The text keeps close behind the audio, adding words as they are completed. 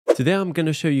Today I'm going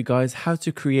to show you guys how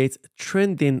to create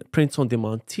trending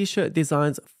print-on-demand t-shirt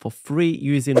designs for free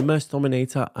using Merch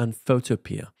Dominator and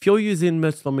Photopea. If you're using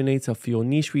Merch Dominator for your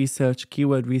niche research,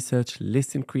 keyword research,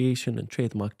 listing creation and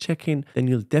trademark checking, then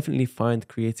you'll definitely find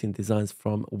creating designs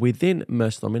from within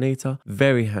Merch Dominator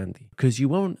very handy because you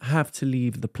won't have to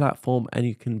leave the platform and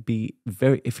you can be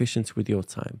very efficient with your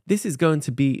time. This is going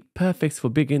to be perfect for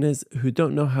beginners who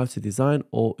don't know how to design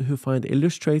or who find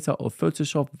Illustrator or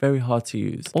Photoshop very hard to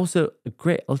use. Also, a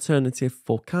great alternative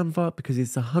for Canva because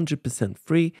it's 100%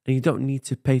 free and you don't need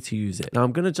to pay to use it. Now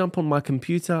I'm going to jump on my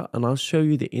computer and I'll show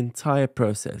you the entire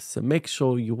process. So make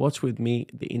sure you watch with me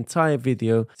the entire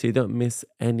video so you don't miss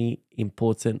any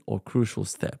important or crucial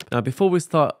step. Now, before we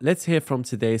start, let's hear from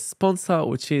today's sponsor,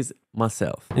 which is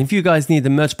myself. And if you guys need a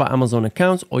Merch by Amazon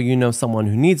account or you know someone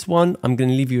who needs one, I'm going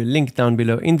to leave you a link down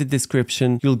below in the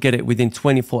description. You'll get it within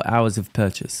 24 hours of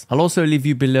purchase. I'll also leave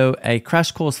you below a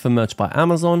crash course for Merch by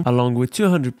Amazon, along with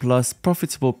 200 plus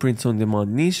profitable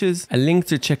print-on-demand niches, a link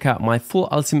to check out my full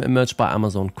Ultimate Merch by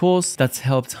Amazon course that's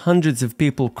helped hundreds of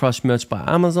people crush Merch by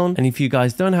Amazon. And if you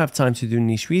guys don't have time to do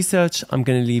niche research, I'm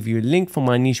going to leave you a link for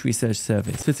my niche research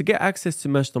service. So to get access to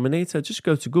Merch Dominator, just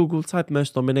go to Google, type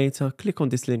Merch Dominator, click on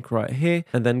this link right here,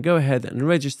 and then go ahead and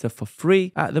register for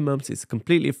free. At the moment, it's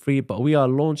completely free, but we are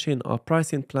launching our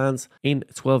pricing plans in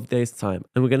 12 days time.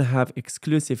 And we're going to have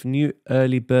exclusive new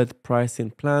early bird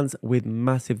pricing plans with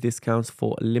massive discounts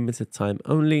for a limited time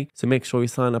only. So make sure you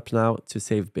sign up now to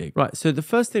save big. Right. So the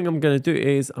first thing I'm going to do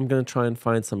is I'm going to try and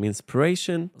find some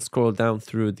inspiration. Scroll down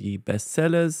through the best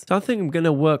sellers. So I think I'm going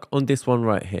to work on this one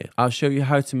right here. I'll show you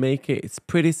how to make it. It's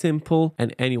pretty simple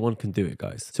and anyone can do it,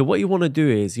 guys. So what you want to do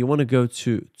is you want to go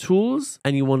to Tools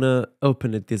and you want to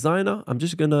open a designer. I'm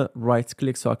just going to right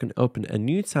click so I can open a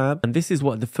new tab. And this is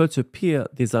what the Photopea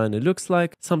designer looks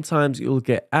like. Sometimes you'll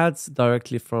get ads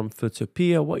directly from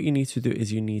Photopea. What you need to do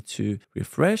is you need to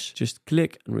refresh. Just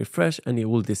click and refresh and it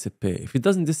will disappear. If it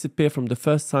doesn't disappear from the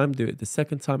first time, do it the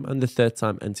second time and the third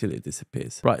time until it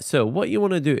disappears. Right. So what you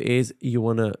want to do is you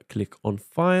want to click on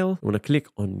File. You want to click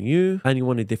on New and you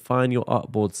want to define your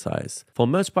artboard size. For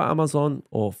Merch by Amazon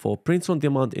or for print on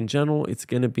demand in general, it's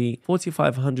going to be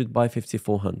 4500 by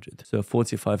 5400. So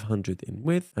 4500 in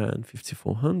width and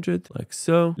 5400 like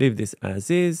so. Leave this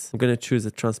as is. I'm going to choose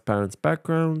a transparent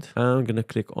background and I'm going to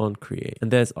click on create.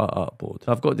 And there's our artboard.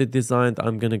 So I've got the design that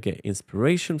I'm going to get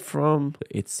inspiration from.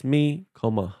 It's me,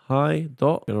 hi,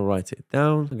 dot. I'm going to write it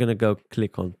down. I'm going to go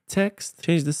click on text,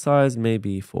 change the size,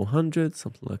 maybe 400,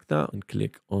 something like that, and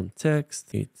click on text.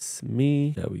 It's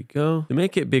me. There we go. To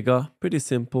make it bigger, pretty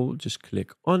simple. Just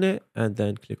click on it and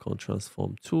then click on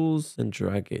transform tools and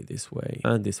drag it this way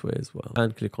and this way as well.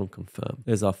 And click on confirm.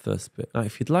 There's our first bit. Now,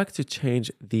 if you'd like to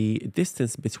change the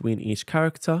distance between each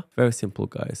character, very simple,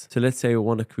 guys. So let's say we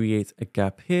want to create a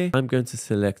gap here. I'm going to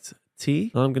select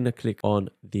T. I'm going to click on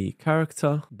the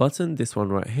character button, this one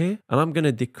right here, and I'm going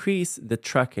to decrease the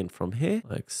tracking from here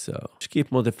like so. Just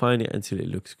keep modifying it until it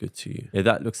looks good to you. Yeah,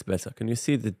 that looks better. Can you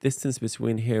see the distance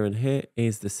between here and here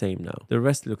is the same now? The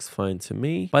rest looks fine to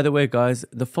me. By the way, guys,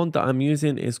 the font that I'm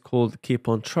using is called Keep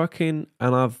on Trucking,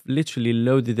 and I've literally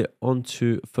loaded it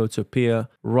onto Photopea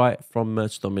right from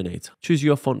Merch Dominator. Choose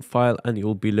your font file and it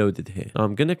will be loaded here. Now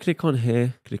I'm going to click on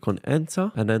here, click on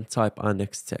enter, and then type our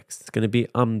next text. It's going to be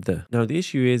the. Now the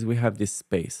issue is we have this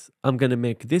space. I'm going to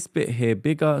make this bit here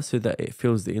bigger so that it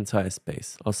fills the entire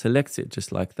space. I'll select it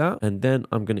just like that. And then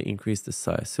I'm going to increase the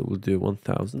size. So we'll do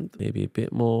 1000, maybe a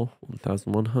bit more,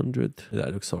 1100.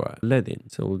 That looks all right. Leading.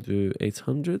 So we'll do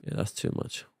 800. Yeah, that's too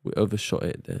much. We overshot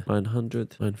it there.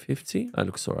 900, 950. That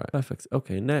looks all right. Perfect.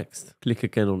 Okay, next. Click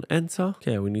again on enter.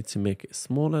 Okay, we need to make it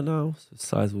smaller now. So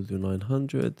size will do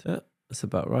 900. Yeah, that's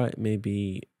about right.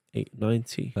 Maybe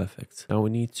 890. Perfect. Now we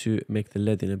need to make the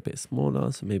leading a bit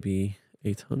smaller, so maybe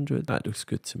 800. That looks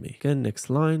good to me. Again, next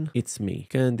line, it's me.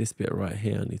 Again, this bit right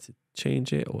here, I need to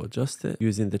change it or adjust it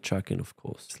using the tracking, of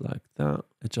course. Just like that.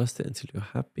 Adjust it until you're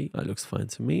happy. That looks fine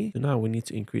to me. So now we need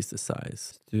to increase the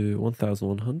size. Let's do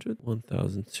 1100,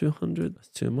 1200. That's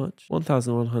too much.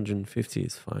 1150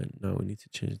 is fine. Now we need to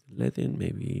change the leading,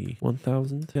 maybe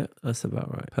 1000. Yeah, that's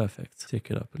about right. Perfect.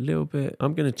 Take it up a little bit.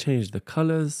 I'm going to change the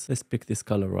colors. Let's pick this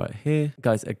color right here.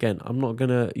 Guys, again, I'm not going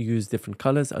to use different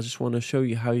colors. I just want to show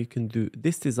you how you can do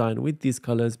this design with these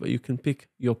colors, but you can pick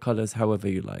your colors however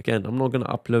you like. Again, I'm not going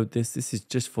to upload this. This is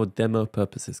just for demo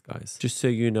purposes, guys. Just so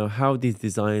you know how these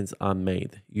designs are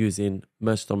made using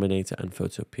Merch Dominator and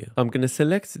Photopea. I'm going to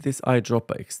select this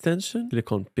eyedropper extension,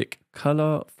 click on pick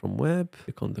color from web,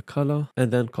 click on the color,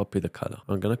 and then copy the color.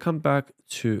 I'm going to come back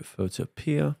to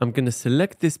Photopea. I'm going to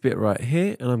select this bit right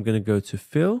here, and I'm going to go to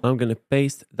fill. I'm going to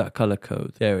paste that color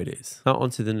code. There it is. Now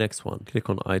onto the next one. Click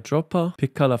on eyedropper,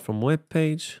 pick color from web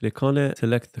page, click on it,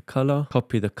 select the color,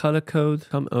 copy the color code,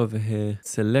 come over here,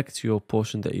 select your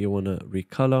portion that you want to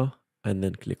recolor, and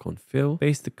then click on fill,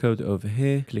 paste the code over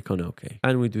here, click on OK.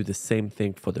 And we do the same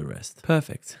thing for the rest.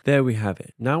 Perfect. There we have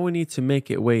it. Now we need to make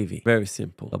it wavy. Very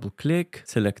simple. Double click,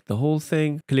 select the whole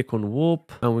thing, click on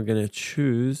warp, and we're going to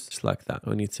choose just like that.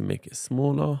 We need to make it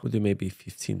smaller. We'll do maybe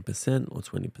 15% or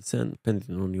 20%,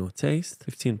 depending on your taste.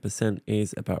 15%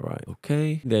 is about right.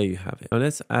 Okay, there you have it. Now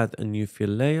let's add a new fill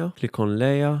layer. Click on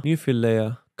layer, new fill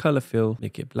layer, color fill,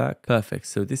 make it black. Perfect.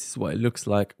 So this is what it looks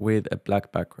like with a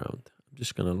black background.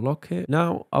 Just gonna lock it.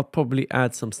 Now I'll probably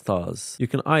add some stars. You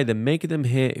can either make them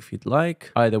here if you'd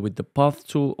like, either with the path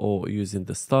tool or using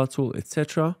the star tool,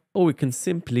 etc. Or we can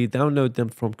simply download them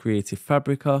from Creative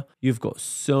Fabrica. You've got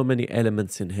so many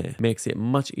elements in here. Makes it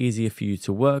much easier for you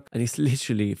to work, and it's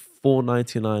literally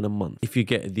 $4.99 a month if you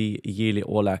get the yearly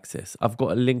all access. I've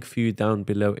got a link for you down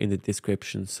below in the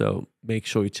description, so make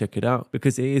sure you check it out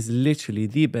because it is literally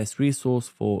the best resource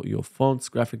for your fonts,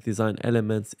 graphic design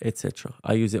elements, etc.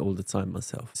 I use it all the time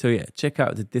myself. So yeah, check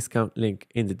out the discount link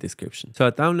in the description. So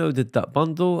I downloaded that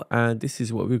bundle, and this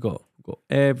is what we got. Got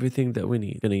everything that we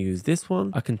need. I'm gonna use this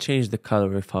one. I can change the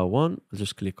color if I want. I'll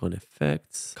just click on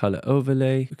effects, color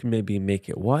overlay. We can maybe make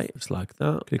it white, just like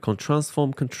that. Click on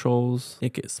transform controls,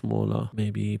 make it smaller.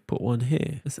 Maybe put one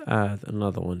here. Let's add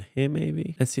another one here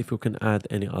maybe. Let's see if we can add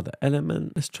any other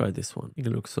element. Let's try this one. I think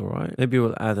it looks all right. Maybe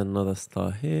we'll add another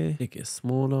star here, make it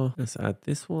smaller. Let's add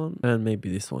this one and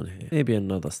maybe this one here. Maybe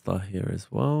another star here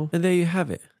as well. And there you have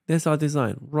it. There's our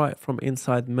design right from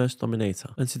inside Merge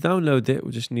Dominator. And to download it,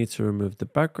 we just need to remove the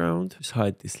background. Just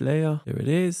hide this layer. There it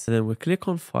is. And then we click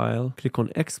on File, click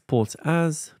on Export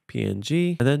As,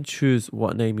 PNG, and then choose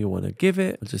what name you want to give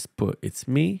it. I'll just put it's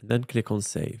me, and then click on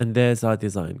Save. And there's our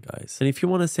design, guys. And if you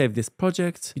want to save this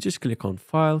project, you just click on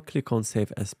File, click on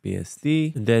Save as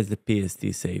PSD, and there's the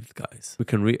PSD saved, guys. We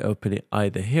can reopen it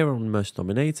either here on Merge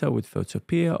Dominator with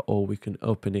Photopea, or we can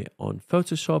open it on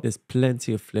Photoshop. There's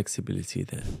plenty of flexibility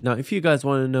there. Now, if you guys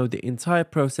want to know the entire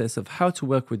process of how to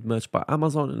work with Merge by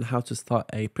Amazon and how to start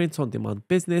a print-on-demand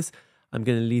business, I'm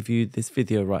going to leave you this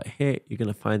video right here. You're going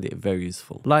to find it very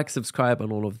useful. Like, subscribe,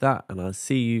 and all of that, and I'll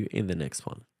see you in the next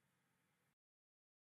one.